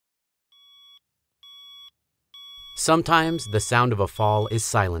Sometimes the sound of a fall is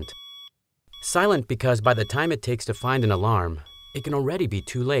silent. Silent because by the time it takes to find an alarm, it can already be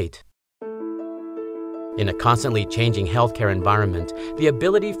too late. In a constantly changing healthcare environment, the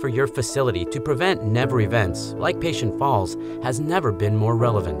ability for your facility to prevent never events, like patient falls, has never been more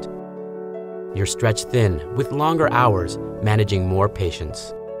relevant. You're stretched thin with longer hours, managing more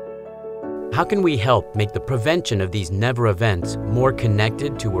patients. How can we help make the prevention of these never events more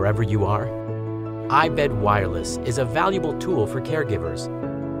connected to wherever you are? iBed Wireless is a valuable tool for caregivers.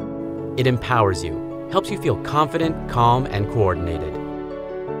 It empowers you, helps you feel confident, calm, and coordinated.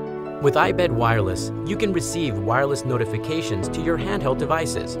 With iBed Wireless, you can receive wireless notifications to your handheld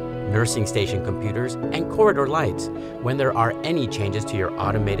devices, nursing station computers, and corridor lights when there are any changes to your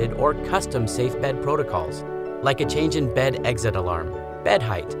automated or custom safe bed protocols, like a change in bed exit alarm, bed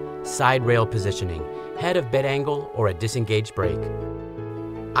height, side rail positioning, head of bed angle, or a disengaged brake.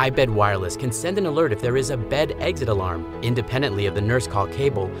 iBed Wireless can send an alert if there is a bed exit alarm, independently of the nurse call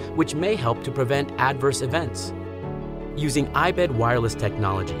cable, which may help to prevent adverse events. Using iBed Wireless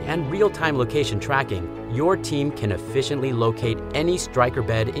technology and real-time location tracking, your team can efficiently locate any Stryker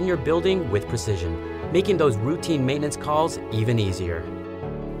bed in your building with precision, making those routine maintenance calls even easier.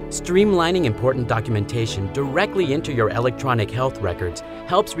 Streamlining important documentation directly into your electronic health records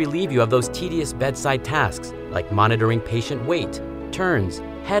helps relieve you of those tedious bedside tasks like monitoring patient weight, turns,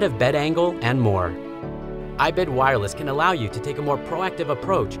 head of bed angle, and more. iBed Wireless can allow you to take a more proactive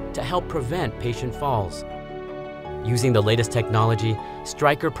approach to help prevent patient falls. Using the latest technology,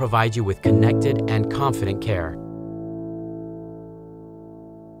 Stryker provides you with connected and confident care.